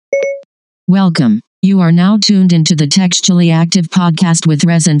Welcome. You are now tuned into the Textually Active podcast with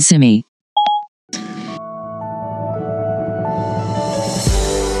Rez and Simi.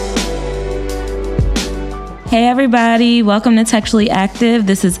 Hey everybody, welcome to Textually Active.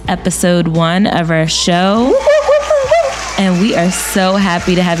 This is episode 1 of our show. And we are so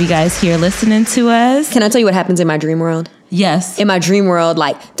happy to have you guys here listening to us. Can I tell you what happens in my dream world? Yes. In my dream world,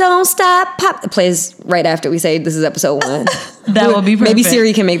 like, don't stop, pop. It plays right after we say this is episode 1. That would be perfect. Maybe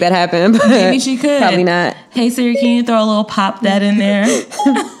Siri can make that happen. But maybe she could. Probably not. Hey Siri, can you throw a little pop that in there?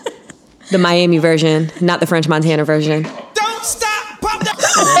 The Miami version, not the French Montana version. Don't stop, pop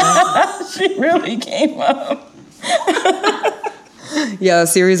that. She really came up. Yo,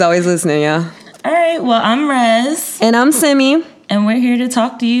 Siri's always listening, y'all. All right, well, I'm Rez. And I'm Simi. And we're here to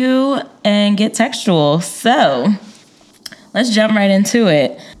talk to you and get textual. So, let's jump right into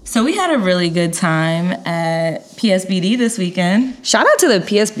it. So we had a really good time at PSBD this weekend. Shout out to the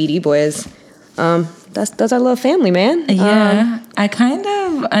PSBD boys. That's our little family, man. Yeah, I kind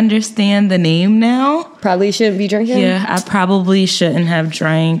of understand the name now. Probably shouldn't be drinking. Yeah, I probably shouldn't have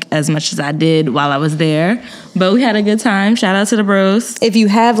drank as much as I did while I was there. But we had a good time. Shout out to the bros. If you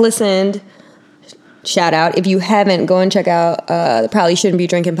have listened, shout out. If you haven't, go and check out the Probably Shouldn't Be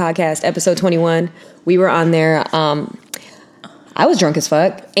Drinking podcast, episode 21. We were on there. I was drunk as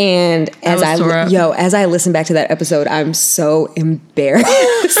fuck, and as I listen back to that episode, I'm so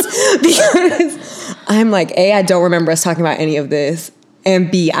embarrassed because I'm like, A, I don't remember us talking about any of this,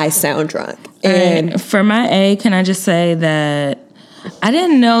 and B, I sound drunk. And for my A, can I just say that I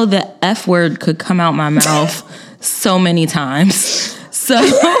didn't know the F word could come out my mouth so many times. So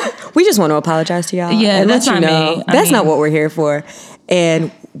we just want to apologize to y'all. Yeah, and that's let you know me. That's not what we're here for, and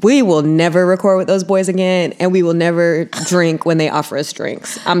we will never record with those boys again, and we will never drink when they offer us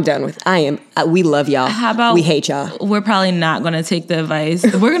drinks. I'm done with. We love y'all. How about we hate y'all? We're probably not going to take the advice.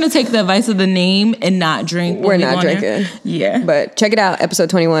 We're going to take the advice of the name and not drink. We're not drinking. Yeah, but check it out. Episode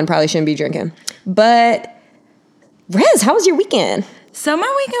 21. Probably shouldn't be drinking. But Rez, how was your weekend? So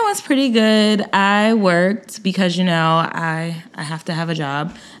my weekend was pretty good. I worked because I have to have a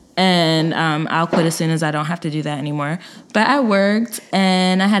job. And I'll quit as soon as I don't have to do that anymore. But I worked,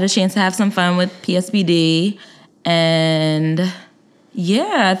 and I had a chance to have some fun with PSBD. And,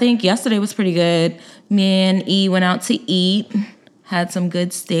 yeah, I think yesterday was pretty good. Me and E went out to eat, had some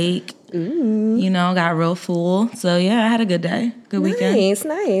good steak. Ooh. Got real full. So, yeah, I had a good day. Good weekend.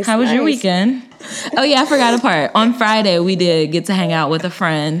 Nice. How was your weekend? Oh, yeah, I forgot a part. On Friday, we did get to hang out with a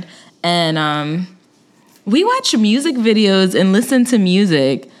friend. And we watched music videos and listened to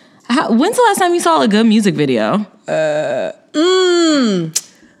music. When's the last time you saw a good music video? That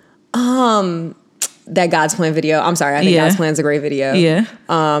God's Plan video. I'm sorry, I think God's Plan's a great video. Yeah.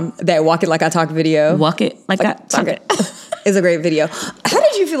 That Walk It Like I Talk video. Walk It Like I Talk It. Is a great video. How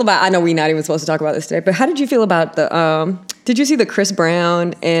did you feel about, I know we're not even supposed to talk about this today, but how did you feel about the, did you see the Chris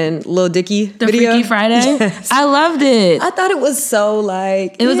Brown and Lil Dicky video? Freaky Friday? Yes. I loved it. I thought it was so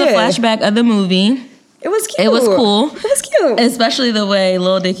It was a flashback of the movie. It was cute. It was cool. It was cute. Especially the way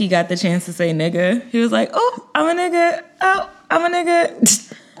Lil Dicky got the chance to say nigga. He was like, oh, I'm a nigga. Oh, I'm a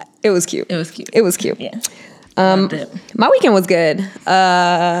nigga. It was cute. It was cute. It was cute. Yeah. My weekend was good.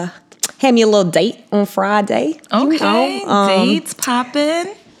 Had me a little date on Friday. Okay. Dates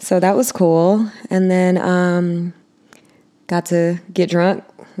popping. So that was cool. And then got to get drunk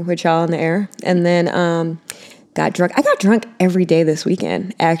with y'all in the air. And then got drunk. I got drunk every day this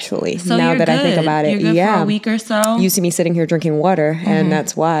weekend, actually. So now that good. I think about it. You're good for a week or so. You see me sitting here drinking water, and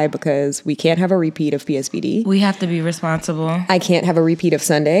that's why, because we can't have a repeat of PSBD. We have to be responsible. I can't have a repeat of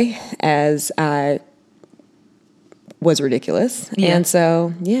Sunday, as I was ridiculous. Yeah. And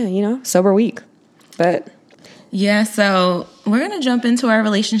so, sober week. But yeah, so we're going to jump into our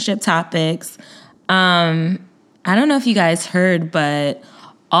relationship topics. I don't know if you guys heard, but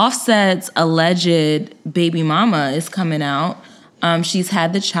Offset's alleged baby mama is coming out. She's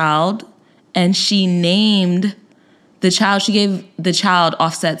had the child, and she named the child. She gave the child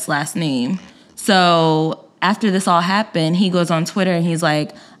Offset's last name. So after this all happened, he goes on Twitter and he's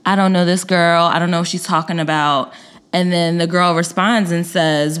like, I don't know this girl. I don't know what she's talking about. And then the girl responds and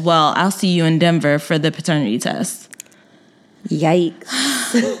says, well, I'll see you in Denver for the paternity test. yikes.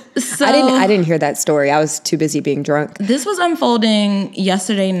 So I didn't hear that story. I was too busy being drunk. This was unfolding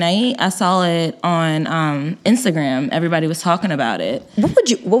yesterday night. I saw it on Instagram. Everybody was talking about it.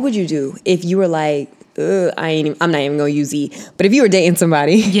 What would you do if you were like, I'm not even gonna use E, but if you were dating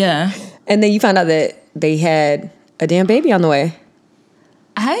somebody, Yeah. and then you found out that they had a damn baby on the way?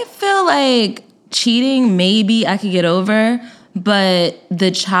 I feel like cheating, maybe I could get over, but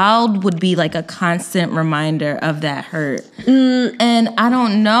the child would be like a constant reminder of that hurt. And I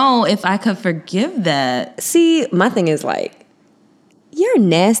don't know if I could forgive that. See, my thing is like, your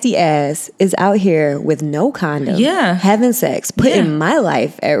nasty ass is out here with no condom. Yeah. Having sex, putting my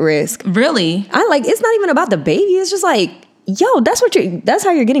life at risk. Really? I like, it's not even about the baby. It's just like, yo, that's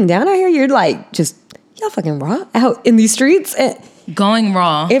how you're getting down out here. You're like, just, y'all fucking raw out in these streets. And Going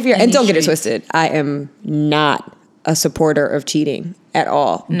raw. and don't get it twisted. I am not a supporter of cheating at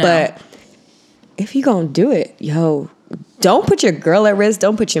all. No. But if you gonna do it, yo, don't put your girl at risk.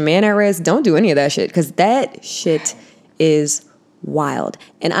 Don't put your man at risk. Don't do any of that shit. Because that shit is wild.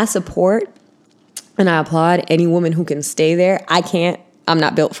 And I support and I applaud any woman who can stay there. I can't. I'm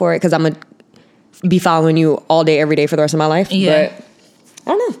not built for it because I'm going to be following you all day, every day for the rest of my life. Yeah. But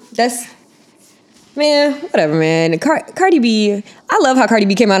I don't know. That's, man, whatever, man. Cardi B, I love how Cardi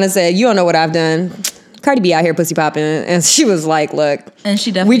B came out and said, you don't know what I've done. Cardi B out here pussy popping. And she was like, look, And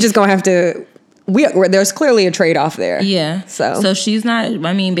she definitely. we just going to have to, there's clearly a trade-off there. Yeah. So she's not,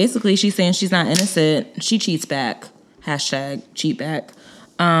 I mean, basically she's saying she's not innocent. She cheats back. Hashtag cheat back.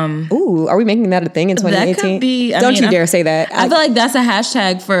 Ooh, are we making that a thing in 2018? That could be. Don't you dare say that. I feel like that's a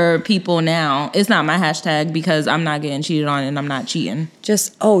hashtag for people now. It's not my hashtag because I'm not getting cheated on and I'm not cheating.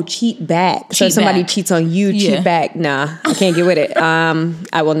 Just, cheat back. So Cheat if somebody back. cheats on you, Yeah. cheat back. Nah, I can't get with it.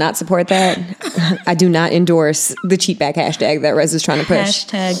 I will not support that. I do not endorse the cheat back hashtag that Rez is trying to push.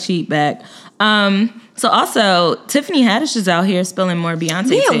 Hashtag cheat back. So also, Tiffany Haddish is out here spilling more Beyonce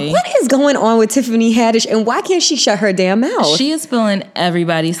Damn, tea. what is going on with Tiffany Haddish and why can't she shut her damn mouth? She is spilling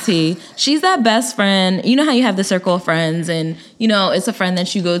everybody's tea. She's that best friend. You know how you have the circle of friends and, you know, it's a friend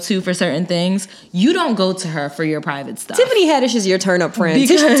that you go to for certain things. You don't go to her for your private stuff. Tiffany Haddish is your turn-up friend.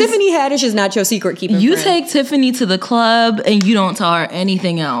 Because Tiffany Haddish is not your secret-keeping You friend. take Tiffany to the club and you don't tell her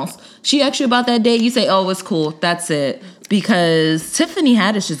anything else. She asks you about that date, you say, oh, it's cool. That's it. Because Tiffany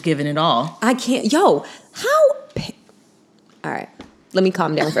Haddish is giving it all. I can't. Yo, how? All right, let me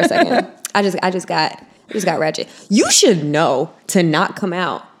calm down for a second. I just got ratchet. You should know to not come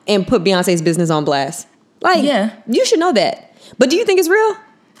out and put Beyonce's business on blast. Like, Yeah. you should know that. But do you think it's real?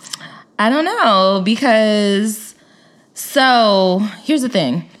 I don't know because, so here's the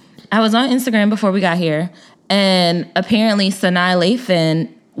thing. I was on Instagram before we got here and apparently Sanaa Lathan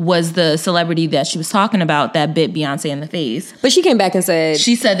was the celebrity that she was talking about that bit Beyonce in the face. But she came back and said,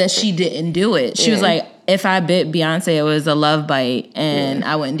 She said that she didn't do it. She was like, if I bit Beyonce, it was a love bite and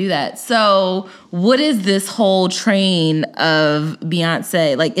I wouldn't do that. So what is this whole train of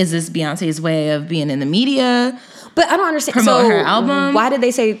Beyonce? Like, is this Beyonce's way of being in the media? but I don't understand. Promote so her album? Why did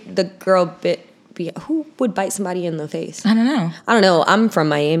they say the girl bit? Who would bite somebody in the face? I don't know. I don't know. I'm from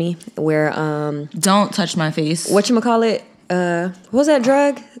Miami, where Don't touch my face. whatchamacallit, what was that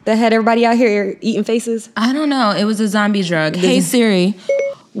drug that had everybody out here eating faces? I don't know. It was a zombie drug. Hey Siri,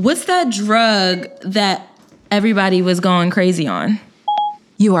 what's that drug that everybody was going crazy on?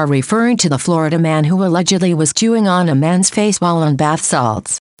 You are referring to the Florida man who allegedly was chewing on a man's face while on bath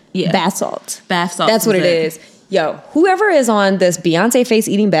salts. Yeah. Bath salts. Bath salts. That's what it is. Yo, whoever is on this Beyonce face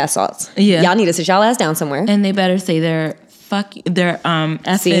eating bath salts, Yeah. y'all need to sit y'all ass down somewhere. And they better say their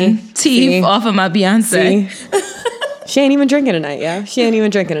effing See? teeth See? off of my Beyonce. She ain't even drinking tonight, yeah. She ain't even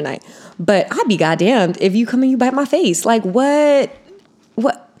drinking tonight. But I'd be goddamned if you come and you bite my face. Like what?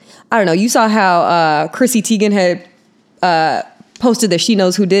 I don't know. You saw how Chrissy Teigen had posted that she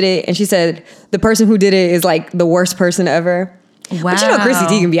knows who did it, and she said the person who did it is like the worst person ever. Wow. But you know Chrissy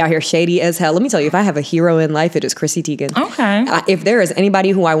Teigen be out here shady as hell. Let me tell you, if I have a hero in life, it is Chrissy Teigen. Okay. If there is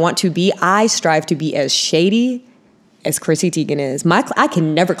anybody who I want to be, I strive to be as shady as Chrissy Teigen is. I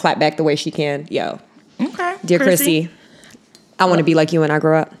can never clap back the way she can. Yo, Okay. dear Chrissy, I want to be like you when I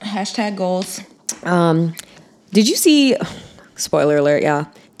grow up. Hashtag goals. Did you see, spoiler alert, y'all,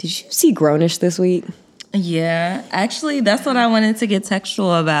 did you see Grownish this week? Yeah. Actually, that's what I wanted to get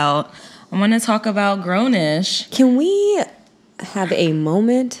textual about. I want to talk about Grownish. Can we have a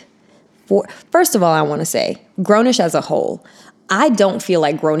moment for, first of all, I want to say, Grownish as a whole, I don't feel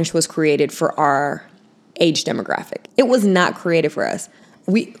like Grownish was created for our age demographic. It was not created for us.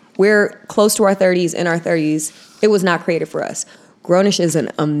 We're close to our 30s, in our 30s. It was not created for us. Grownish is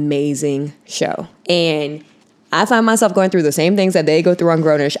an amazing show. And I find myself going through the same things that they go through on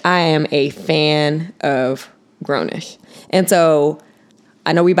Grownish. I am a fan of Grownish. And so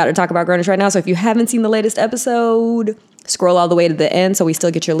I know we about to talk about Grownish right now. So if you haven't seen the latest episode, scroll all the way to the end so we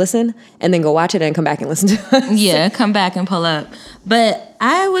still get your listen, and then go watch it and come back and listen to us. Yeah, come back and pull up. But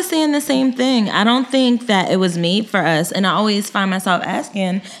I was saying the same thing. I don't think that it was made for us. And I always find myself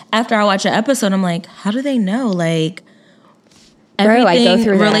asking, after I watch an episode, I'm like, how do they know? Like, everything Bro, I go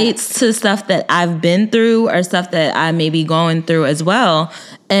through that. relates to stuff that I've been through or stuff that I may be going through as well.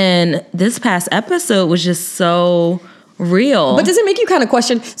 And this past episode was just so real. But does it make you kind of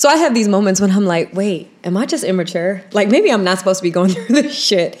question? So I have these moments when I'm like, wait, am I just immature? Like maybe I'm not supposed to be going through this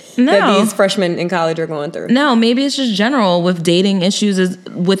shit that No. these freshmen in college are going through. No, maybe it's just general with dating issues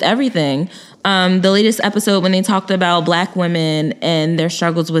with everything. The latest episode when they talked about Black women and their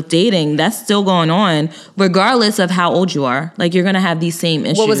struggles with dating, that's still going on regardless of how old you are. Like you're going to have these same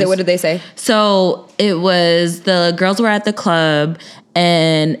issues. What was it? What did they say? So it was the girls were at the club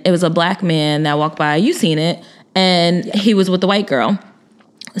and it was a Black man that walked by. You seen it. And he was with the white girl.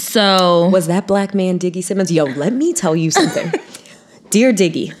 So Was that Black man Diggy Simmons? Yo, let me tell you something. Dear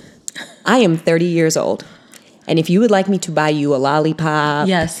Diggy, I am 30 years old. And if you would like me to buy you a lollipop,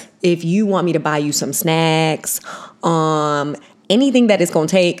 yes, if you want me to buy you some snacks, anything that it's going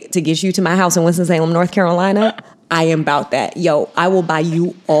to take to get you to my house in Winston-Salem, North Carolina, I am about that. Yo, I will buy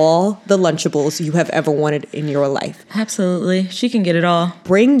you all the Lunchables you have ever wanted in your life. absolutely. She can get it all.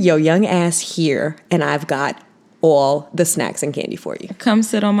 Bring your young ass here, and I've got all the snacks and candy for you. Come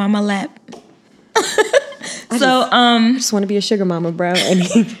sit on mama lap. I just want to be a sugar mama, bro. And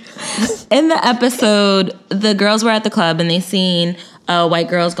In the episode, the girls were at the club and they seen white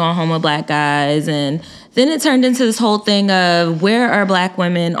girls going home with Black guys. And then it turned into this whole thing of where are Black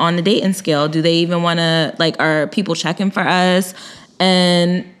women on the dating scale? Do they even want to, like, are people checking for us?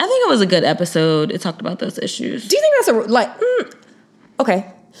 And I think it was a good episode. It talked about those issues. do you think that's okay?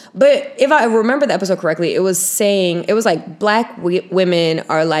 But if I remember the episode correctly, it was saying, it was like Black women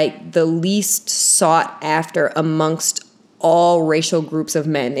are like the least sought after amongst all racial groups of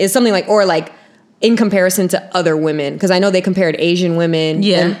men. It's something like, or like in comparison to other women. Because I know they compared Asian women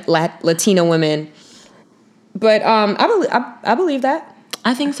and Latino women. But I believe that.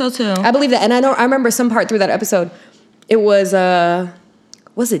 I think so too. I believe that. And I remember some part through that episode, it was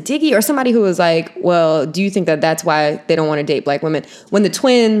it Diggy or somebody who was like, well, do you think that that's why they don't want to date Black women? When the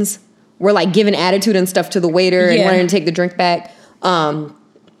twins were like giving attitude and stuff to the waiter and wanting to take the drink back.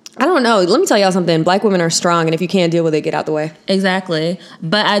 I don't know. Let me tell y'all something. Black women are strong, and if you can't deal with it, get out the way. Exactly.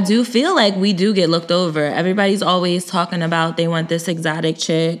 But I do feel like we do get looked over. Everybody's always talking about they want this exotic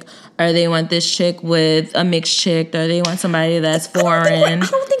chick, or they want this chick with a mixed chick, or they want somebody that's foreign. I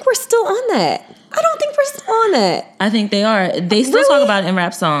don't think we're still on that. I think they are. They still talk about it in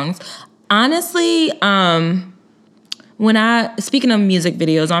rap songs. Honestly, speaking of music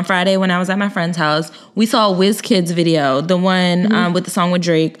videos, on Friday when I was at my friend's house, we saw WizKid's video, the one with the song with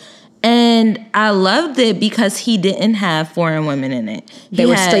Drake. And I loved it because he didn't have foreign women in it. They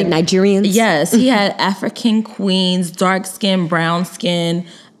were straight Nigerians? Yes. He had African queens, dark skin, brown skin.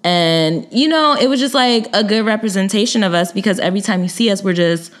 And, you know, it was just like a good representation of us because every time you see us, we're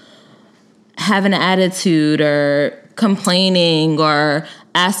just having an attitude or complaining or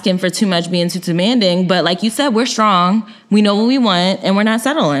asking for too much, being too demanding. But like you said, we're strong. We know what we want and we're not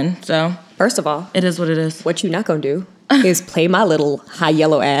settling. So first of all, it is what it is. What you not gonna do is play my little high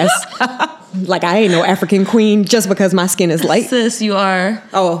yellow ass like I ain't no African queen just because my skin is light. Sis, you are.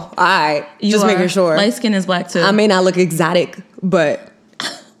 Oh, all right. Just making sure. Light skin is Black too. I may not look exotic, but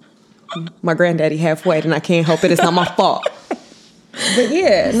my granddaddy half white and I can't help it. It's not my fault. But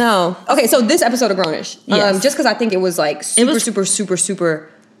yeah, no. Okay, so this episode of Grownish, Yes. just because I think it was like super.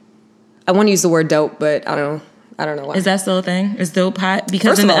 I want to use the word dope, but I don't know why. Is that still a thing? Is dope hot?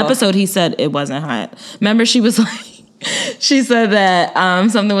 Because First in of the all- episode he said it wasn't hot. Remember, she was like, she said that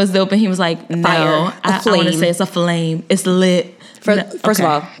something was dope, and he was like, no, Fire. A I want to flame. say it's a flame. It's lit. First of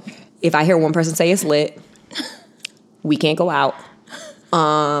all, if I hear one person say it's lit, we can't go out.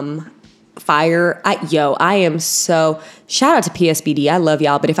 Fire. I am so... Shout out to PSBD. I love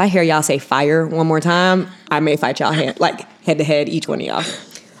y'all. But if I hear y'all say fire one more time, I may fight y'all head to head, each one of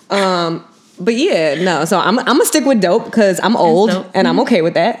y'all. But yeah, no. So I'm going to stick with dope because I'm old and I'm okay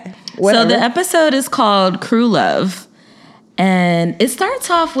with that. Whatever. So the episode is called Crew Love. And it starts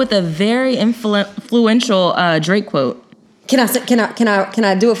off with a very influential Drake quote. Can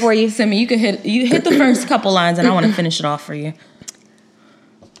I do it for you? Simi, you hit the first couple lines and I want to finish it off for you.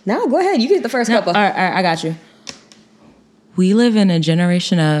 No, go ahead. You get the first couple. All right, I got you. We live in a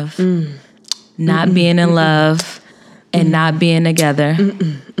generation of not being in love and not being together.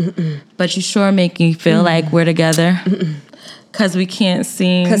 But you sure make me feel like we're together. Because we can't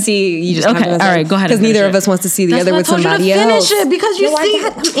sing. Because see, you just okay. All right, go ahead. Because neither of us wants to see the other with somebody else. Finish it because you see.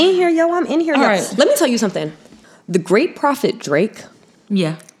 I'm in here, yo. I'm in here, yo. All right. Let me tell you something. The great prophet Drake,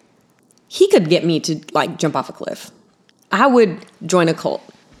 Yeah. he could get me to like jump off a cliff. I would join a cult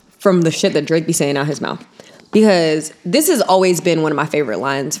from the shit that Drake be saying out his mouth. Because this has always been one of my favorite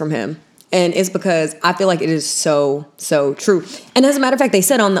lines from him. And it's because I feel like it is so, so true. And as a matter of fact, they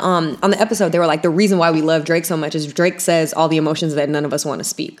said on the episode, they were like, the reason why we love Drake so much is Drake says all the emotions that none of us want to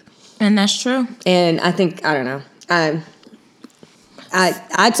speak. And that's true. And I think, I don't know.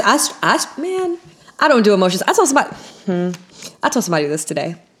 Man, I don't do emotions. I told somebody this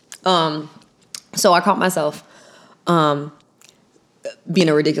today. So I caught myself being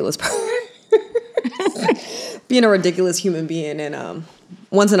a ridiculous person. Being a ridiculous human being, and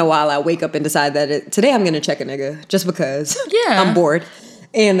once in a while I wake up and decide that today I'm gonna check a nigga just because I'm bored,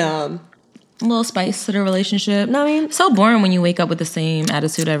 and a little spice to the relationship. Know what I mean? So boring when you wake up with the same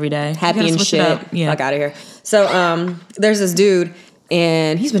attitude every day. Happy and shit. Yeah. Fuck out of here. So there's this dude,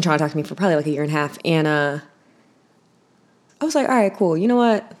 and he's been trying to talk to me for probably like a year and a half, and I was like, all right, cool. You know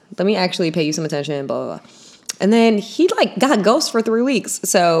what? Let me actually pay you some attention. Blah blah blah. And then he like got ghost for 3 weeks.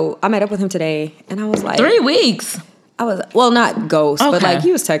 So I met up with him today, and I was like, 3 weeks. I was, well, not ghost, but like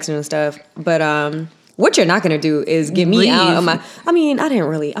he was texting and stuff. But what you're not gonna do is get me out of my. I mean, I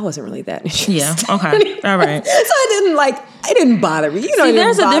wasn't really that interested. Yeah. Okay. All right. So it didn't bother me. You know, see,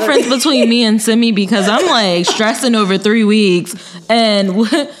 there's a difference between me and Simi, because I'm like stressing over 3 weeks, and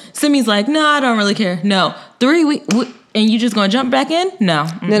Simi's like, no, I don't really care. No, 3 weeks. And you just gonna jump back in? No.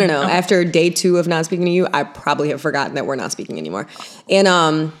 No. Okay. After day 2 of not speaking to you, I probably have forgotten that we're not speaking anymore. And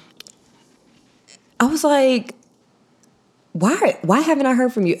I was like, why haven't I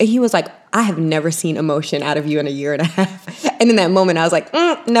heard from you? And he was like, I have never seen emotion out of you in a year and a half. And in that moment, I was like,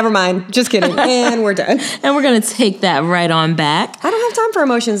 never mind. Just kidding. And we're done. And we're gonna take that right on back. I don't have time for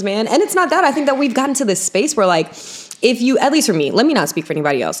emotions, man. And it's not that. I think that we've gotten to this space where, like, if you, at least for me, let me not speak for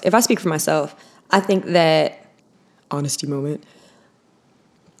anybody else. If I speak for myself, I think that, honesty moment,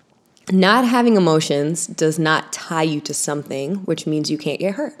 not having emotions does not tie you to something, which means you can't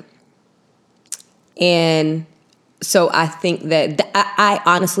get hurt. And so I think that I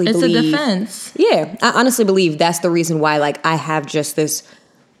honestly believe it's a defense. Yeah, I honestly believe that's the reason why, like, I have just this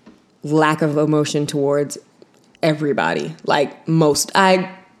lack of emotion towards everybody. Like,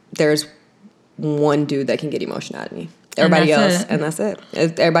 there's one dude that can get emotion out of me. Everybody else, and that's it.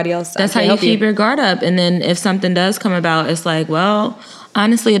 Everybody else, that's how you keep your guard up. And then if something does come about, it's like, well,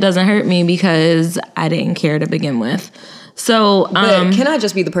 honestly, it doesn't hurt me because I didn't care to begin with. So, but can I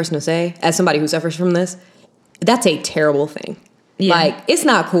just be the person to say, as somebody who suffers from this, that's a terrible thing. Yeah. Like, it's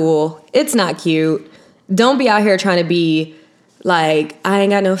not cool. It's not cute. Don't be out here trying to be like, I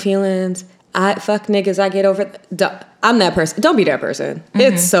ain't got no feelings. I fuck niggas. I get over. I'm that person. Don't be that person.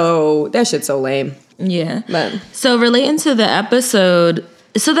 Mm-hmm. That shit's so lame. Yeah. But. So relating to the episode,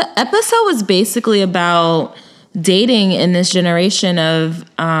 the episode was basically about dating in this generation of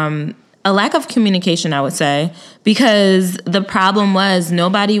a lack of communication, I would say, because the problem was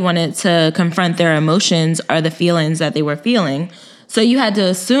nobody wanted to confront their emotions or the feelings that they were feeling. So you had to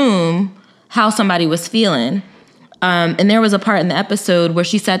assume how somebody was feeling. And there was a part in the episode where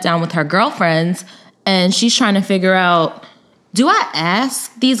she sat down with her girlfriends and she's trying to figure out, do I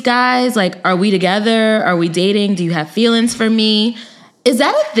ask these guys, like, are we together? Are we dating? Do you have feelings for me? Is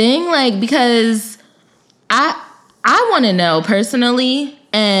that a thing? Like, because I want to know personally,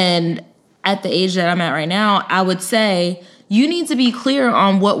 and at the age that I'm at right now, I would say you need to be clear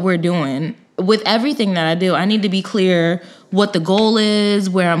on what we're doing. With everything that I do, I need to be clear what the goal is,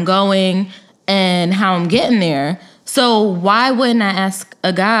 where I'm going, and how I'm getting there. So why wouldn't I ask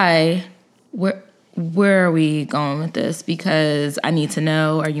a guy, where are we going with this? Because I need to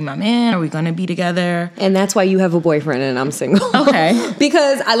know, are you my man? Are we going to be together? And that's why you have a boyfriend and I'm single. Okay.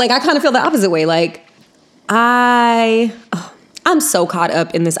 Because I kind of feel the opposite way. Like, I'm so caught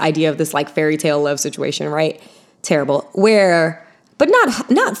up in this idea of this, like, fairy tale love situation, right? Terrible. But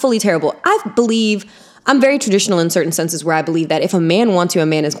not fully terrible. I believe, I'm very traditional in certain senses where I believe that if a man wants you, a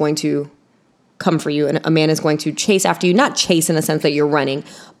man is going to come for you, and a man is going to chase after you. Not chase in the sense that you're running,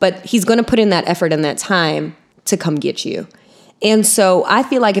 but he's going to put in that effort and that time to come get you. And so I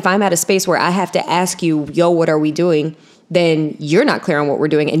feel like if I'm at a space where I have to ask you, yo, what are we doing? Then you're not clear on what we're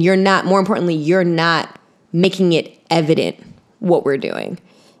doing. And more importantly, you're not making it evident what we're doing.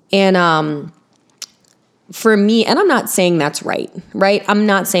 And for me, and I'm not saying that's right? I'm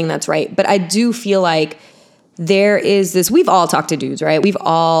not saying that's right. But I do feel like there is this, we've all talked to dudes, right? We've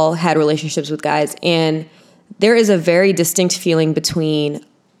all had relationships with guys, and there is a very distinct feeling between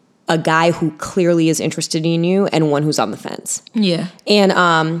a guy who clearly is interested in you and one who's on the fence. Yeah. And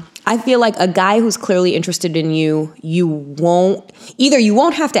I feel like a guy who's clearly interested in you, you won't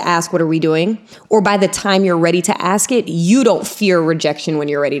have to ask, what are we doing? Or by the time you're ready to ask it, you don't fear rejection when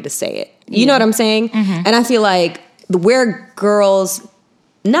you're ready to say it. You know what I'm saying? Mm-hmm. And I feel like where girls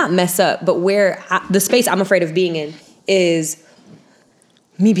not mess up, but where the space I'm afraid of being in is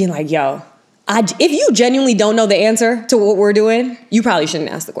me being like, yo, if you genuinely don't know the answer to what we're doing, you probably shouldn't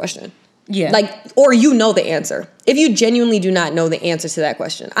ask the question. Yeah. Like, or you know the answer. If you genuinely do not know the answer to that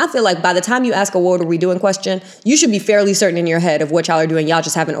question, I feel like by the time you ask a what are we doing question, you should be fairly certain in your head of what y'all are doing. Y'all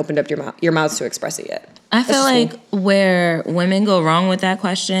just haven't opened up your mouths to express it yet. I feel like where women go wrong with that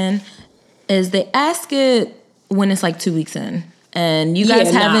question is they ask it when it's like 2 weeks in and you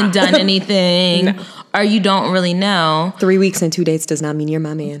guys haven't done anything or you don't really know. 3 weeks and 2 dates does not mean you're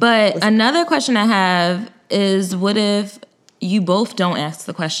my man. But another question I have is what if you both don't ask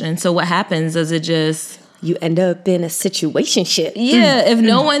the question? So what happens? Does it just... You end up in a situationship. Yeah, if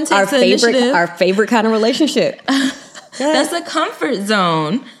no one takes the initiative. Our favorite kind of relationship. That's a comfort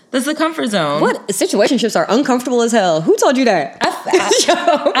zone. That's a comfort zone. What? Situationships are uncomfortable as hell. Who told you that?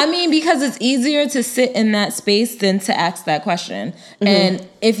 I mean, because it's easier to sit in that space than to ask that question. Mm-hmm. And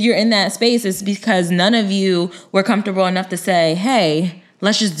if you're in that space, it's because none of you were comfortable enough to say, hey,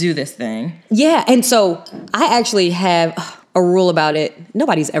 let's just do this thing. Yeah, and so I actually have a rule about it.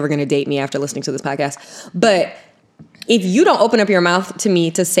 Nobody's ever going to date me after listening to this podcast. But if you don't open up your mouth to me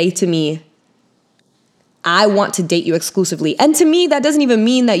to say to me, I want to date you exclusively. And to me, that doesn't even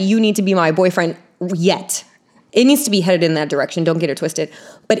mean that you need to be my boyfriend yet. It needs to be headed in that direction. Don't get it twisted.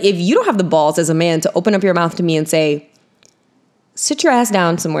 But if you don't have the balls as a man to open up your mouth to me and say, sit your ass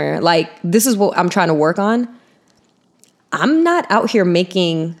down somewhere, like, this is what I'm trying to work on. I'm not out here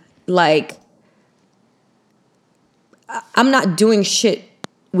making, like, I'm not doing shit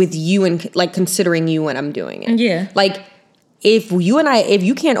with you and, like, considering you when I'm doing it. Yeah. Like, if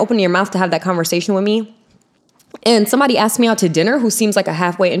you can't open your mouth to have that conversation with me, and somebody asks me out to dinner who seems like a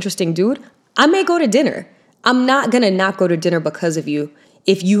halfway interesting dude, I may go to dinner. I'm not going to not go to dinner because of you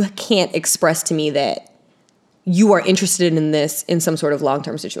if you can't express to me that you are interested in this in some sort of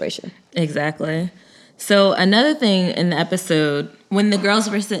long-term situation. Exactly. So another thing in the episode, when the girls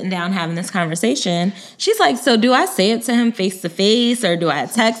were sitting down having this conversation, she's like, so do I say it to him face to face or do I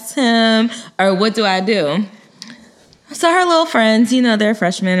text him or what do I do? So her little friends, you know, they're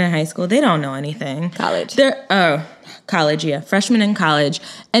freshmen in high school. They don't know anything. College. College, yeah. Freshmen in college.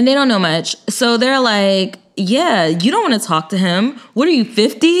 And they don't know much. So they're like, yeah, you don't want to talk to him. What are you,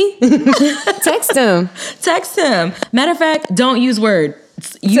 50? Text him. Text him. Matter of fact, don't use words.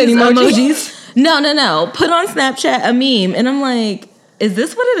 Use emojis. No. Put on Snapchat a meme. And I'm like, is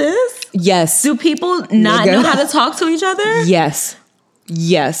this what it is? Yes. Do people not know how to talk to each other? Yes.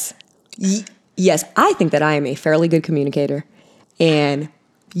 Yes, I think that I am a fairly good communicator. And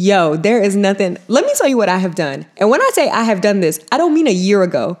yo, there is nothing. Let me tell you what I have done. And when I say I have done this, I don't mean a year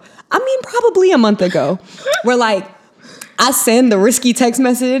ago. I mean probably a month ago. Where like, I send the risky text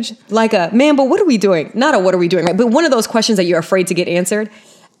message like man, but what are we doing? Not a what are we doing, right? But one of those questions that you're afraid to get answered.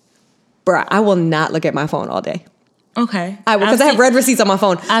 Bruh, I will not look at my phone all day. Okay. Because I have read receipts on my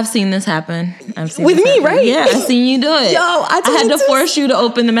phone. I've seen this happen. With me, right? Yeah, I've seen you do it. Yo, I had to force you to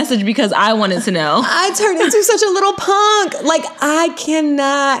open the message because I wanted to know. I turned into such a little punk. Like, I can't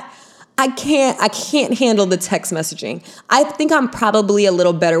handle the text messaging. I think I'm probably a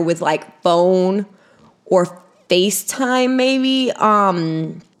little better with like phone or FaceTime maybe.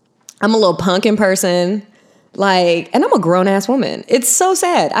 I'm a little punk in person. Like, and I'm a grown-ass woman. It's so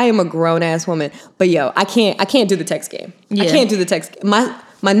sad. I am a grown-ass woman. But yo, I can't do the text game. Yeah. I can't do the text game. My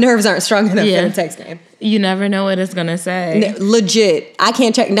nerves aren't strong enough for the text game. You never know what it's gonna say. Legit. I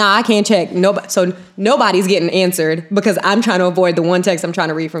can't check. I can't check. Nobody. So nobody's getting answered because I'm trying to avoid the one text I'm trying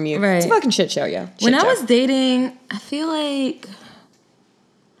to read from you. Right. It's a fucking shit show, yo. When I was dating, I feel like,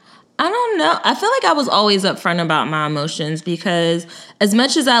 I don't know. I feel like I was always upfront about my emotions because as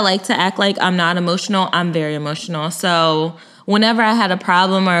much as I like to act like I'm not emotional, I'm very emotional. So whenever I had a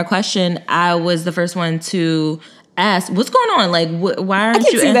problem or a question, I was the first one to ask, what's going on? Like, why aren't you?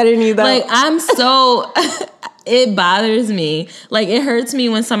 I can see that in you, though. Like, I'm so... It bothers me. Like, it hurts me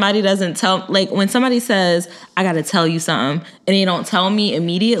when somebody doesn't tell... Like, when somebody says, I got to tell you something, and they don't tell me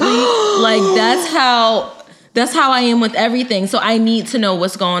immediately. Like, that's how I am with everything. So I need to know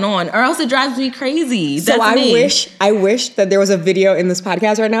what's going on, or else it drives me crazy. That's so me. I wish that there was a video in this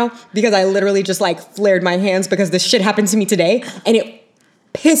podcast right now because I literally just like flared my hands because this shit happened to me today and it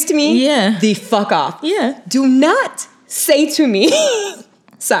pissed me the fuck off. Yeah. Do not say to me,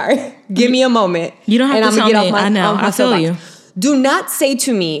 sorry, give me a moment. You don't have to tell me. I know. I feel you. Do not say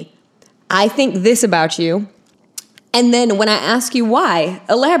to me, I think this about you. And then when I ask you why,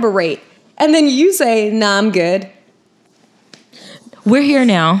 elaborate. And then you say, nah, I'm good. We're here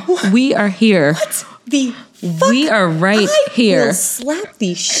now. What? We are here. What the fuck? We are right here. I will slap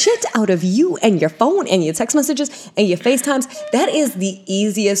the shit out of you and your phone and your text messages and your FaceTimes. That is the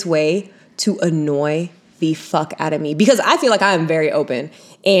easiest way to annoy the fuck out of me because I feel like I am very open.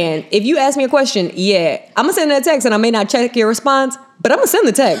 And if you ask me a question, yeah, I'm gonna send a text and I may not check your response, but I'm gonna send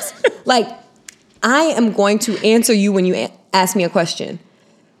the text. Like, I am going to answer you when you ask me a question.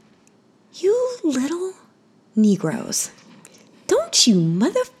 You little Negroes, don't you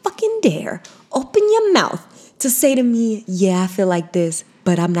motherfucking dare open your mouth to say to me, yeah, I feel like this,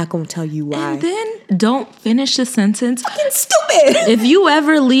 but I'm not gonna tell you why. And then don't finish the sentence. Fucking stupid. If you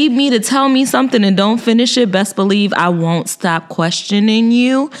ever leave me to tell me something and don't finish it, best believe I won't stop questioning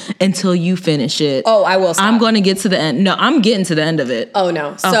you until you finish it. Oh, I will stop. I'm going to get to the end. No, I'm getting to the end of it. Oh,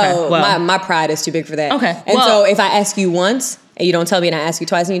 no. So Okay, well. my pride is too big for that. Okay, And well. so if I ask you once and you don't tell me and I ask you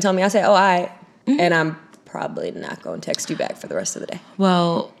twice and you tell me, I say, oh, all right. And I'm probably not going to text you back for the rest of the day.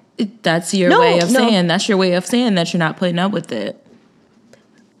 Well, that's your No, way of no. saying, that's your way of saying that you're not putting up with it.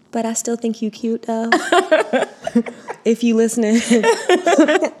 But I still think you cute, though. If you listening,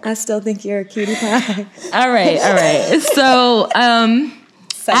 I still think you're a cutie pie. All right. So,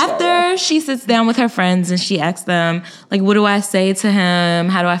 after she sits down with her friends and she asks them, like, what do I say to him?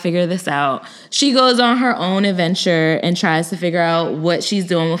 How do I figure this out? She goes on her own adventure and tries to figure out what she's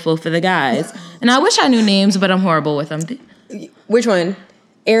doing with both of the guys. And I wish I knew names, but I'm horrible with them. Which one?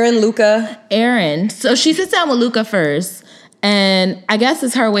 Aaron, Luca? Aaron. So she sits down with Luca first. And I guess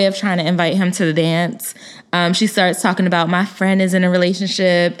it's her way of trying to invite him to the dance. She starts talking about my friend is in a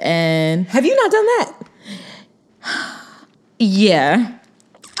relationship and... Have you not done that? Yeah.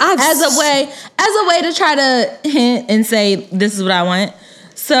 As a way to try to hint and say, this is what I want.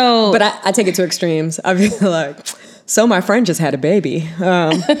 So... But I take it to extremes. I feel like, so my friend just had a baby.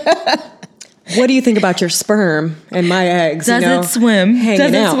 What do you think about your sperm and my eggs? Does it swim? Hanging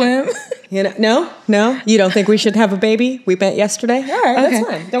Does it out. swim? You know, no. You don't think we should have a baby? We met yesterday. All right, Okay. that's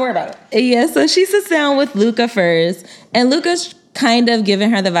fine. Don't worry about it. Yeah, so she sits down with Luca first, and Luca's kind of giving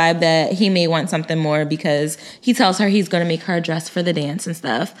her the vibe that he may want something more because he tells her he's going to make her dress for the dance and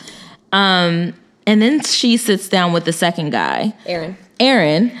stuff. And then she sits down with the second guy,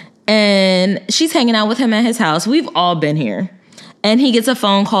 Aaron, and she's hanging out with him at his house. We've all been here. And he gets a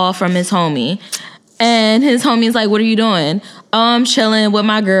phone call from his homie. And his homie's like, what are you doing? Oh, I'm chilling with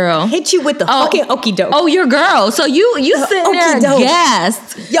my girl. Hit you with the fucking okie doke. Oh, your girl. So you sitting there Okey-doke.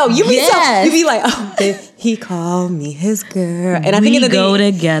 gassed. Yo, you Yes. be like, oh, he called me his girl, and I think We in the go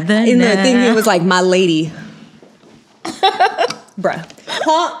thing, together in the thing now. it was like my lady, bruh.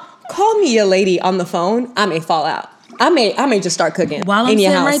 Call me your lady on the phone. I may fall out. I may just start cooking While I'm in your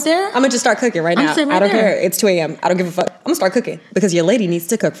sitting house. right there? I'm gonna just start cooking right I'm now. sitting right I don't there. care. It's 2 a.m. I don't give a fuck. I'm gonna start cooking because your lady needs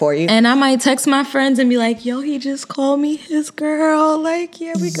to cook for you. And I might text my friends and be like, yo, he just called me his girl. Like,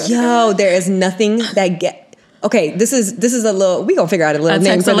 yeah, we go. Yo, there is nothing that get. Okay, this is a little. We gonna figure out a little A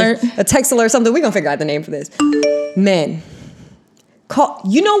name text for this. alert? A text alert, something. We gonna figure out the name for this. Men, call.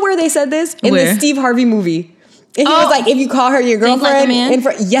 You know where they said this in Where? the Steve Harvey movie? And he Oh. was like, if you call her your Think like a girlfriend,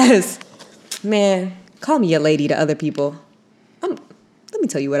 man? yes, man, call me your lady to other people. Let me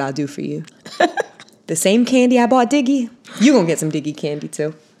tell you what I'll do for you. The same candy I bought Diggy, you gonna get some Diggy candy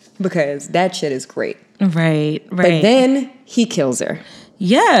too, because that shit is great. Right. But then he kills her.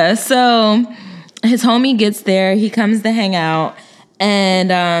 Yeah, so his homie gets there. He comes to hang out. And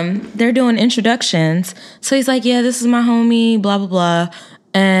they're doing introductions. So he's like, yeah, this is my homie, blah, blah, blah.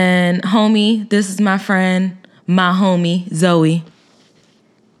 And homie, this is my friend, my homie, Zoe.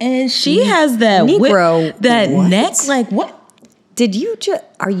 And she has that Negro, that what? neck, like, what? Did you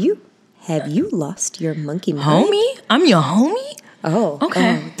have you lost your monkey mind? Homie? I'm your homie? Oh,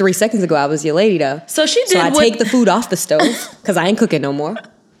 Okay. 3 seconds ago, I was your lady, though. So she So did I what take the food off the stove because I ain't cooking no more.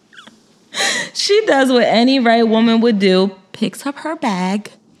 she does what any right woman would do, picks up her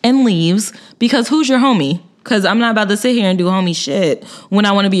bag and leaves because who's your homie? Because I'm not about to sit here and do homie shit when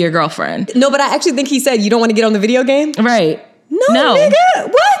I want to be your girlfriend. No, but I actually think he said you don't want to get on the video game. Right. No. Nigga,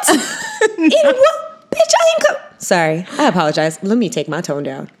 what? What? Bitch, I ain't come. Sorry, I apologize. Let me take my tone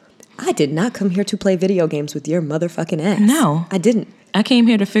down. I did not come here to play video games with your motherfucking ass. No. I didn't. I came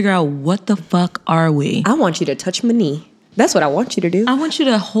here to figure out what the fuck are we? I want you to touch my knee. That's what I want you to do. I want you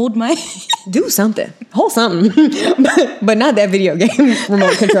to hold my... Do something. Hold something. but not that video game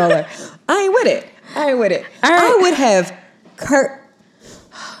remote controller. I ain't with it. All right. I would have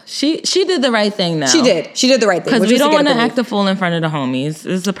She did the right thing now. She did. She did the right thing. Because which we was don't get want to up and act a fool in front of the homies. This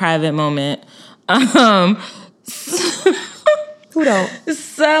is a private moment. Who don't?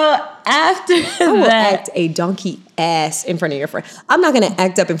 So after I will that... act a donkey ass in front of your friend. I'm not going to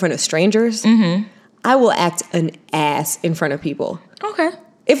act up in front of strangers. Mm-hmm. I will act an ass in front of people. Okay.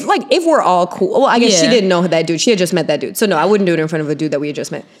 If we're all cool. Well, I guess she Yeah. didn't know that dude. She had just met that dude. So no, I wouldn't do it in front of a dude that we had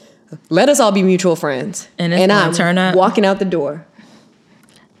just met. Let us all be mutual friends. And it's gonna I'm turn up. walking out the door.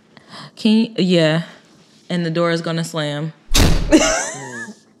 Yeah. and the door is gonna slam.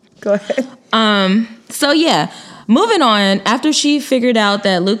 Go ahead. So yeah, moving on. After she figured out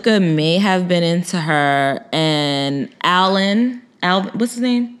that Luca may have been into her, and Alan, what's his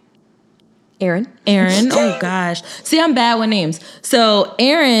name? Aaron. Oh gosh. See, I'm bad with names. So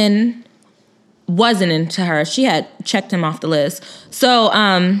Aaron wasn't into her. She had checked him off the list. So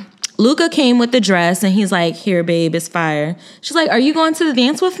Luca came with the dress and he's like, "Here, babe, it's fire." She's like, "Are you going to the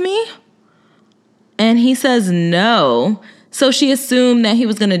dance with me?" And he says no. So she assumed that he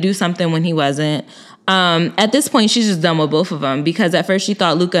was going to do something when he wasn't. At this point, she's just done with both of them because at first she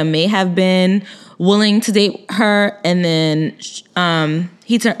thought Luca may have been willing to date her, and then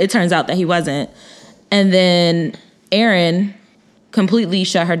it turns out that he wasn't. And then Aaron completely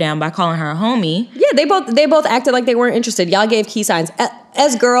shut her down by calling her a homie. Yeah, they both acted like they weren't interested. Y'all gave key signs.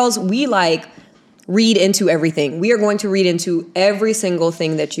 As girls, we like read into everything. We are going to read into every single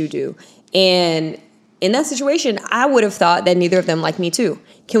thing that you do. And in that situation, I would have thought that neither of them liked me too.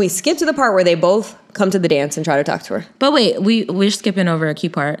 Can we skip to the part where they both come to the dance and try to talk to her? But wait, we're skipping over a key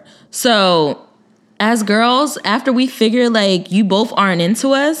part. So as girls, after we figure like you both aren't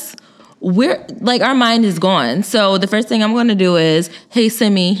into us, we're like our mind is gone. So the first thing I'm going to do is, "Hey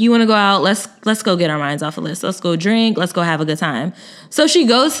Simi, you want to go out? Let's go get our minds off the list. Let's go drink. Let's go have a good time." So she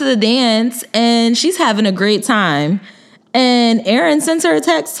goes to the dance and she's having a great time. And Aaron sends her a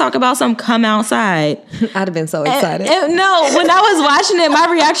text, talk about some come outside. I'd have been so excited. And no, when I was watching it,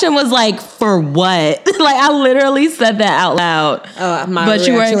 my reaction was like, for what? Like, I literally said that out loud. But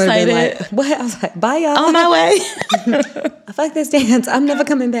you were excited? Like, what? I was like, bye, y'all. On my way. I fuck this dance. I'm never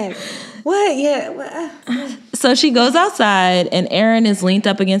coming back. What? Yeah. What? So she goes outside, and Aaron is leaned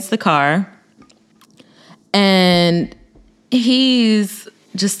up against the car. And he's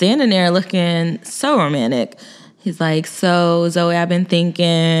just standing there looking so romantic. He's like, "So, Zoe, I've been thinking,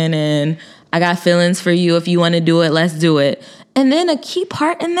 and I got feelings for you. If you want to do it, let's do it." And then a key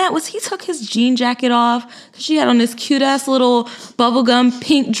part in that was he took his jean jacket off because she had on this cute-ass little bubblegum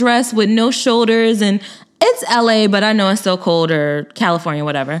pink dress with no shoulders. And it's LA, but I know it's still cold, or California,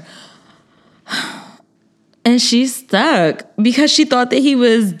 whatever. And she's stuck because she thought that he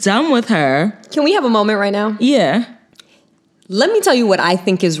was done with her. Can we have a moment right now? Yeah. Let me tell you what I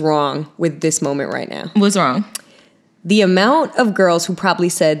think is wrong with this moment right now. What's wrong? The amount of girls who probably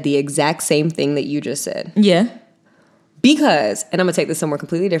said the exact same thing that you just said. Yeah. Because, and I'm going to take this somewhere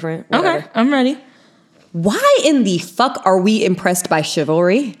completely different. Whatever. Okay, I'm ready. Why in the fuck are we impressed by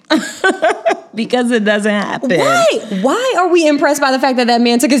chivalry? Because it doesn't happen. Why are we impressed by the fact that that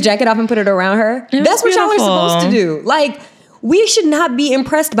man took his jacket off and put it around her? That's what y'all are supposed to do. Like, we should not be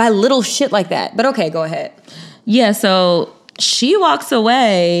impressed by little shit like that. But okay, go ahead. Yeah, so she walks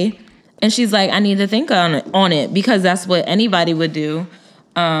away and she's like, "I need to think on it because that's what anybody would do."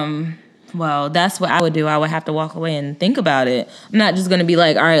 Well, that's what I would do. I would have to walk away and think about it. I'm not just going to be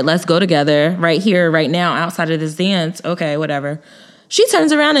like, "All right, let's go together right here, right now, outside of this dance." Okay, whatever. She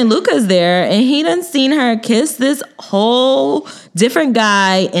turns around and Luca's there and he done seen her kiss this whole different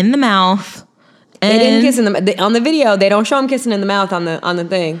guy in the mouth. They didn't kiss in the on the video. They don't show him kissing in the mouth on the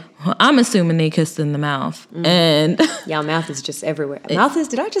thing. Well, I'm assuming they kissed in the mouth. And yeah, mouth is just everywhere. Mouth is.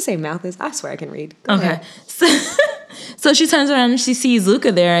 Did I just say mouth is? I swear I can read. Go okay. ahead. So she turns around and she sees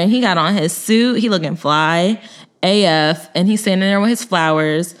Luca there, and he got on his suit. He looking fly AF, and he's standing there with his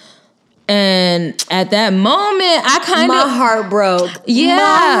flowers. And at that moment, my heart broke. Yeah,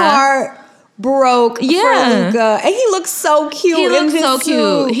 my heart broke. Yeah, for Luca, and he looks so cute. He looks so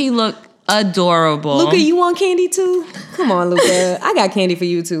suit. cute. He looked adorable. Luca, you want candy too? Come on, Luca. I got candy for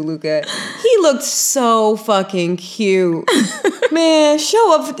you too, Luca. He looked so fucking cute. Man,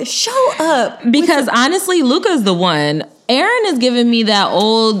 show up. Because honestly, Luca's the one. Aaron is giving me that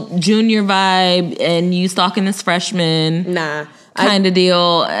old junior vibe and you stalking this freshman kind of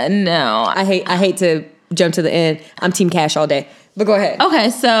deal. No. I hate to jump to the end. I'm team Cash all day. But go ahead. Okay,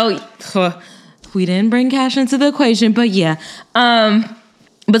 so we didn't bring Cash into the equation, but yeah.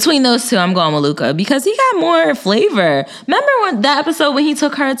 Between those two, I'm going with Luca because he got more flavor. Remember when that episode when he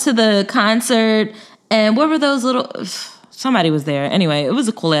took her to the concert and what were those little... Somebody was there. Anyway, it was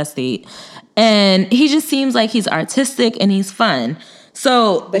a cool ass date. And he just seems like he's artistic and he's fun.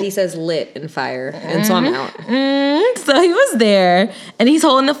 So, but he says lit and fire, and so I'm out. So he was there and he's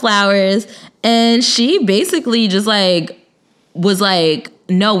holding the flowers and she basically just like was like,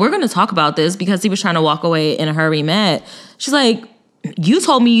 "No, we're going to talk about this," because he was trying to walk away in a hurry. Matt, she's like, "You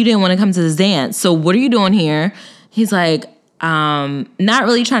told me you didn't want to come to this dance. So what are you doing here?" He's like, not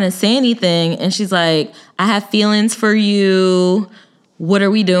really trying to say anything. And she's like, "I have feelings for you. What are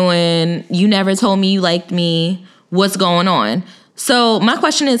we doing? You never told me you liked me. What's going on?" So my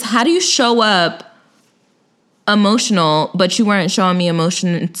question is, how do you show up emotional, but you weren't showing me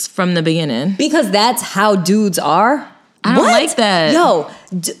emotions from the beginning. Because that's how dudes are. I don't like that. Yo,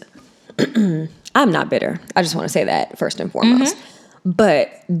 I'm not bitter. I just want to say that first and foremost.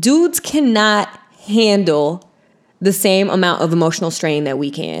 But dudes cannot handle the same amount of emotional strain that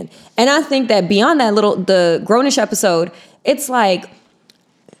we can. And I think that beyond that the Grownish episode, it's like,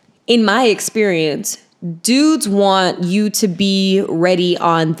 in my experience, dudes want you to be ready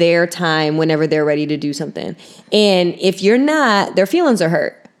on their time whenever they're ready to do something. And if you're not, their feelings are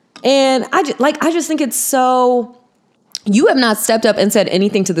hurt. And I just think it's so, you have not stepped up and said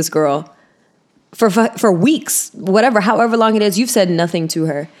anything to this girl for weeks, however long it is, you've said nothing to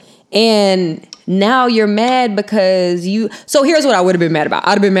her. And now you're mad because so here's what I would have been mad about.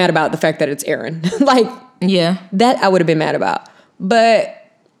 I'd have been mad about the fact that it's Aaron. That I would have been mad about. But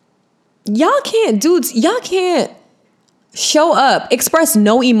y'all can't show up, express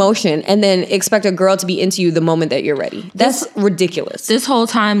no emotion, and then expect a girl to be into you the moment that you're ready. That's ridiculous. This whole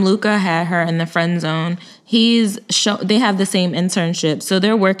time, Luca had her in the friend zone. They have the same internship, so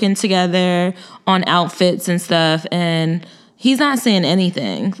they're working together on outfits and stuff, and he's not saying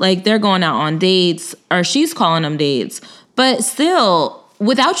anything. Like, they're going out on dates, or she's calling them dates. But still,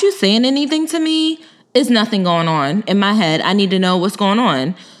 without you saying anything to me, there's nothing going on in my head. I need to know what's going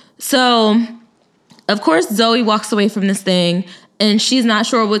on. So, of course, Zoe walks away from this thing, and she's not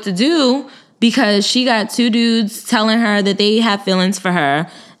sure what to do because she got two dudes telling her that they have feelings for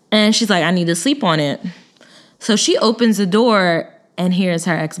her. And she's like, I need to sleep on it. So she opens the door, and here's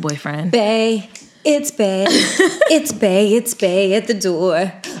her ex-boyfriend. Bae, it's Bae. It's Bae at the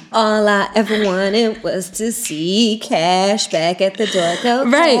door. All I ever wanted was to see Cash back at the door. Go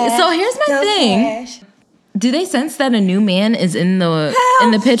right. Cash, So here's my thing. Cash. Do they sense that a new man is in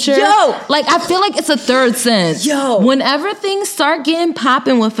the picture? Yo! Like, I feel like it's a third sense. Yo! Whenever things start getting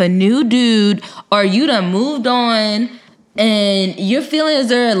popping with a new dude, or you done moved on, and your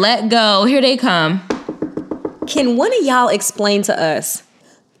feelings are let go, here they come. Can one of y'all explain to us?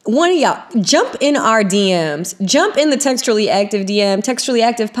 One of y'all, jump in our DMs. Jump in the Texturally Active DM, Texturally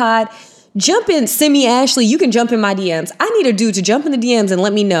Active Pod. Jump in, Simi Ashley, you can jump in my DMs. I need a dude to jump in the DMs and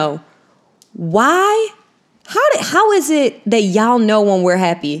let me know why. How is it that y'all know when we're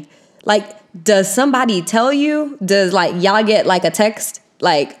happy? Like, does somebody tell you? Does, like, y'all get, like, a text?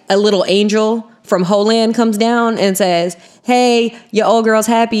 Like, a little angel from Holand comes down and says, hey, your old girl's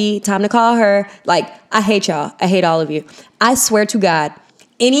happy. Time to call her. Like, I hate y'all. I hate all of you. I swear to God,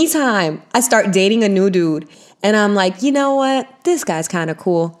 anytime I start dating a new dude and I'm like, you know what? This guy's kind of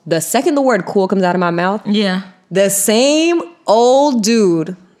cool. The second the word cool comes out of my mouth, Yeah. the same old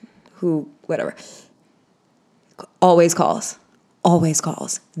dude who, whatever, always calls.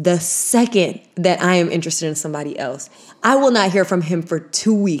 The second that I am interested in somebody else, I will not hear from him for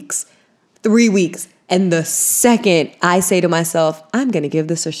 2 weeks, 3 weeks. And the second I say to myself, I'm going to give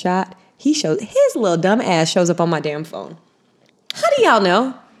this a shot, his little dumb ass shows up on my damn phone. How do y'all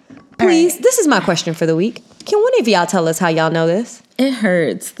know? Please, This is my question for the week. Can one of y'all tell us how y'all know this? It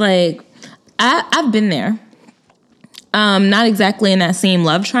hurts. Like, I've been there. Not exactly in that same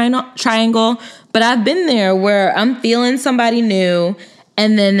love triangle, but I've been there where I'm feeling somebody new,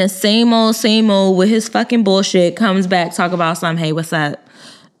 and then the same old with his fucking bullshit comes back, talk about something, hey, what's up?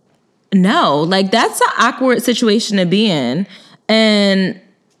 No, like, that's an awkward situation to be in. And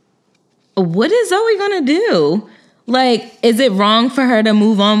what is Zoe gonna do? Like, is it wrong for her to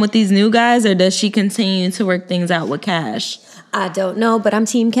move on with these new guys, or does she continue to work things out with Cash? I don't know, but I'm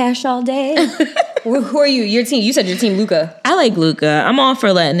Team Cash all day. Who are you? Your team? You said your team, Luca. I like Luca. I'm all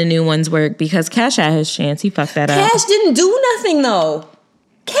for letting the new ones work because Cash had his chance. He fucked that up. Cash didn't do nothing, though.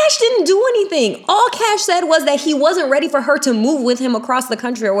 Cash didn't do anything. All Cash said was that he wasn't ready for her to move with him across the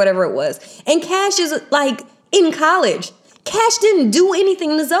country or whatever it was. And Cash is, like, in college. Cash didn't do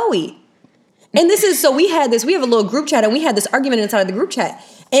anything to Zoe. And so we have a little group chat, and we had this argument inside of the group chat.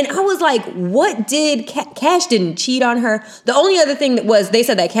 And I was like, what did Cash didn't cheat on her? The only other thing that was, they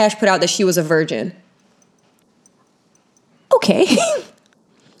said that Cash put out that she was a virgin. Okay.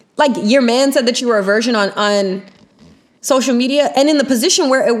 Like, your man said that you were a virgin on social media, and in the position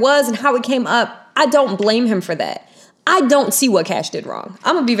where it was and how it came up, I don't blame him for that. I don't see what Cash did wrong.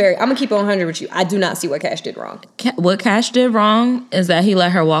 I'm gonna keep it 100 with you. I do not see what Cash did wrong. What Cash did wrong is that he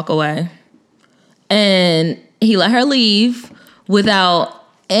let her walk away. And he let her leave without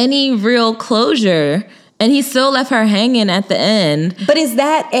any real closure. And he still left her hanging at the end. But is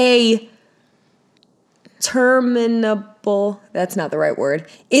that a terminable? That's not the right word.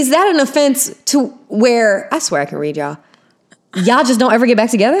 Is that an offense to where, I swear I can read y'all. Y'all just don't ever get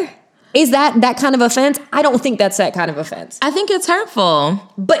back together? Is that kind of offense? I don't think that's that kind of offense. I think it's hurtful.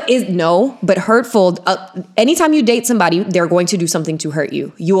 But hurtful. Anytime you date somebody, they're going to do something to hurt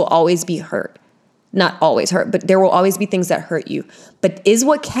you. You will always be hurt. Not always hurt, but there will always be things that hurt you. But is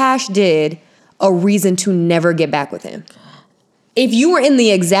what Cash did a reason to never get back with him? If you were in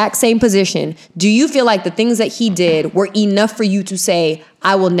the exact same position, do you feel like the things that he did were enough for you to say,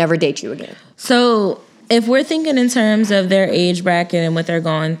 I will never date you again? So if we're thinking in terms of their age bracket and what they're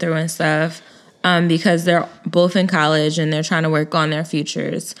going through and stuff, because they're both in college and they're trying to work on their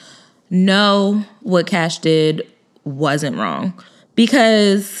futures, no, what Cash did wasn't wrong.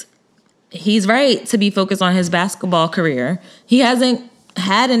 Because he's right to be focused on his basketball career. He hasn't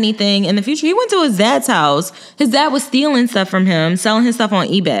had anything in the future. He went to his dad's house. His dad was stealing stuff from him, selling his stuff on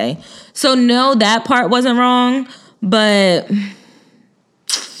eBay. So no, that part wasn't wrong, but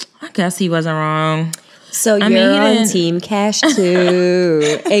I guess he wasn't wrong. So you're on Team Cash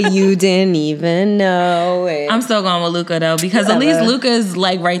too, and you didn't even know it. I'm still going with Luca though, because at least Luca is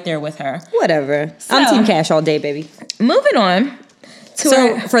like right there with her. Whatever. I'm Team Cash all day, baby. Moving on.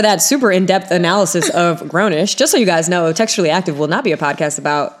 So for that super in-depth analysis of Grownish, just so you guys know, Textually Active will not be a podcast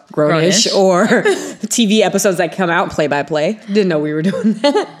about Grownish or TV episodes that come out play-by-play. Didn't know we were doing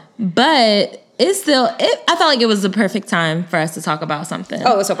that. But it's still, I felt like it was the perfect time for us to talk about something.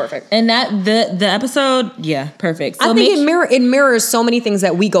 Oh, it was so perfect. And that the episode, yeah, perfect. So I think it mirrors so many things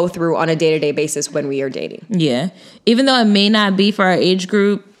that we go through on a day-to-day basis when we are dating. Yeah. Even though it may not be for our age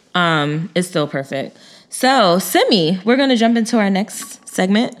group, it's still perfect. So, Simi, we're going to jump into our next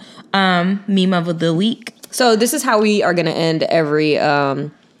segment, Meme of the Week. So this is how we are going to end every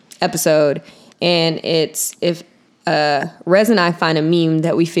episode. And it's if Rez and I find a meme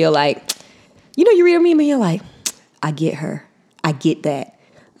that we feel like, you read a meme and you're like, I get her. I get that.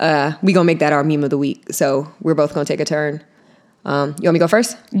 We going to make that our Meme of the Week. So we're both going to take a turn. You want me to go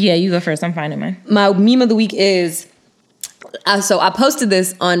first? Yeah, you go first. I'm finding mine. My Meme of the Week is... so I posted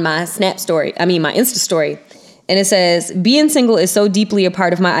this on my my Insta story, and it says, being single is so deeply a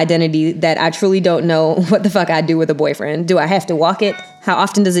part of my identity that I truly don't know what the fuck I'd do with a boyfriend. Do I have to walk it? How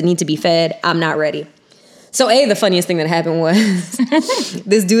often does it need to be fed? I'm not ready. So the funniest thing that happened was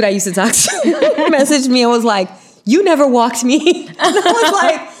this dude I used to talk to messaged me and was like, you never walked me. And I was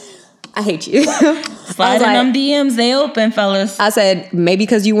like, I hate you. Slide in them DMs, they open, fellas. I said, maybe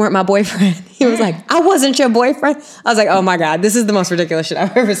because you weren't my boyfriend. He was like, I wasn't your boyfriend. I was like, oh my God, this is the most ridiculous shit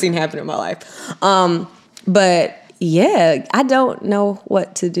I've ever seen happen in my life. But yeah, I don't know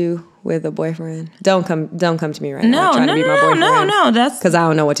what to do with a boyfriend. Don't come to me right now trying to be my boyfriend. No, that's because I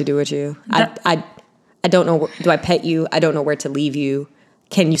don't know what to do with you. I don't know. Do I pet you? I don't know where to leave you.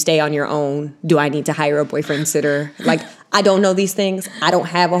 Can you stay on your own? Do I need to hire a boyfriend sitter? Like, I don't know these things. I don't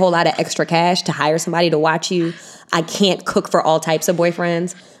have a whole lot of extra cash to hire somebody to watch you. I can't cook for all types of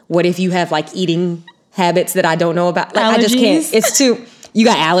boyfriends. What if you have like eating habits that I don't know about? Like, allergies? I just can't. It's too. You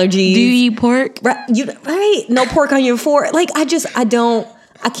got allergies. Do you eat pork? Right. No pork on your fork. Like, I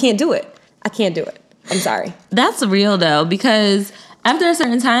can't do it. I can't do it. I'm sorry. That's real though, because after a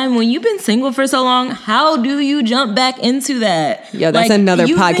certain time, when you've been single for so long, how do you jump back into that? Yo, that's another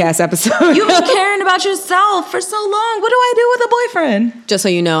podcast episode. You've been caring about yourself for so long. What do I do with a boyfriend? Just so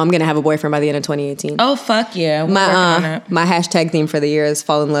you know, I'm going to have a boyfriend by the end of 2018. Oh, fuck yeah. My hashtag theme for the year is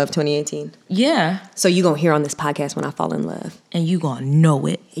Fall in Love 2018. Yeah. So you going to hear on this podcast when I fall in love. And you going to know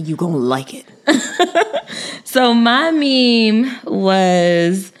it. And you going to like it. So my meme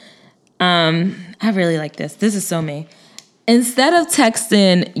was, I really like this. This is so me. Instead of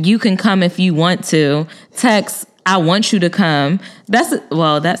texting, you can come if you want to, text, I want you to come. That's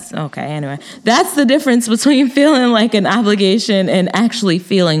okay. Anyway, that's the difference between feeling like an obligation and actually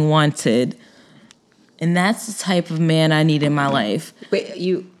feeling wanted. And that's the type of man I need in my life. Wait,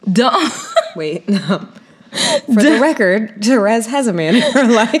 you don't wait. No. For the record, Therese has a man in her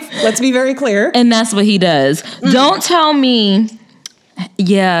life. Let's be very clear. And that's what he does. Don't tell me,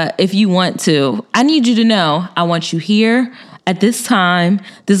 yeah, if you want to. I need you to know I want you here at this time.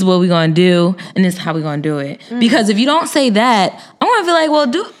 This is what we're going to do, and this is how we're going to do it. Because if you don't say that, I'm going to feel like, well,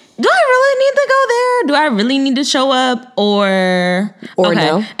 do I really need to go there? Do I really need to show up? Or okay.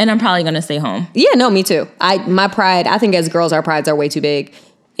 No. And I'm probably going to stay home. Yeah, no, me too. My pride, I think as girls, our prides are way too big.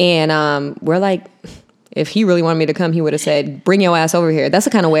 And we're like, if he really wanted me to come, he would have said, bring your ass over here. That's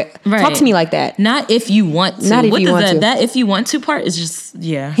the kind of way. Right. Talk to me like that. Not if you want to. Not if you want to. That if you want to part is just,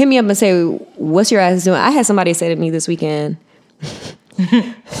 yeah. Hit me up and say, what's your ass doing? I had somebody say to me this weekend,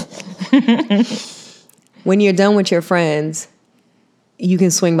 when you're done with your friends, you can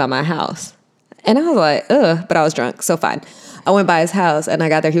swing by my house. And I was like, ugh, but I was drunk, so fine. I went by his house and I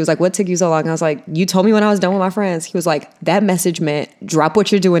got there. He was like, what took you so long? I was like, you told me when I was done with my friends. He was like, that message meant drop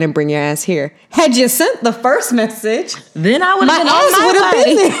what you're doing and bring your ass here. Had you sent the first message, Then I would my have been ass on would my have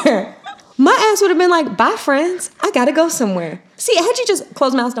way. been there. My ass would have been like, bye friends. I gotta go somewhere. See, had you just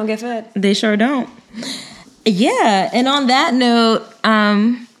closed mouths don't get fed. They sure don't. Yeah, and on that note,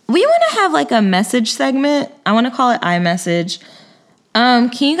 we want to have like a message segment. I want to call it iMessage.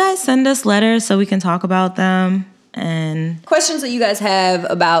 Can you guys send us letters so we can talk about them? And Questions that you guys have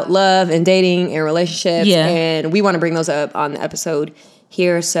about love and dating and relationships. Yeah. And we want to bring those up on the episode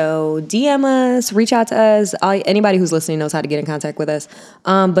here. So DM us, reach out to us. Anybody who's listening knows how to get in contact with us.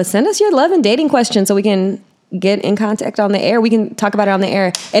 But send us your love and dating questions so we can get in contact on the air. We can talk about it on the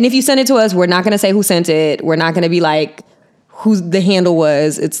air. And if you send it to us, we're not going to say who sent it. We're not going to be like who the handle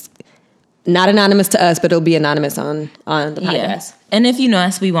was. It's not anonymous to us, but it'll be anonymous on the podcast. yeah, and if you know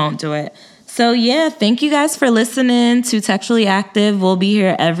us, we won't do it. So yeah, thank you guys for listening to Textually Active. We'll be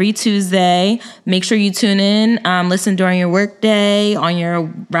here every Tuesday. Make sure you tune in. Listen during your work day, on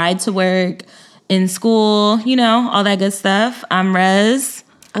your ride to work, in school, you know, all that good stuff. I'm Rez,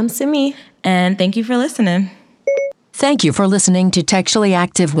 I'm Simi. and thank you for listening. Thank you for listening to Textually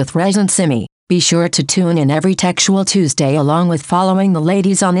Active with Rez and Simi. Be sure to tune in every Textual Tuesday along with following the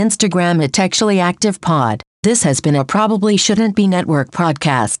ladies on Instagram at Textually Active Pod. This has been a Probably Shouldn't Be Network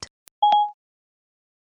podcast.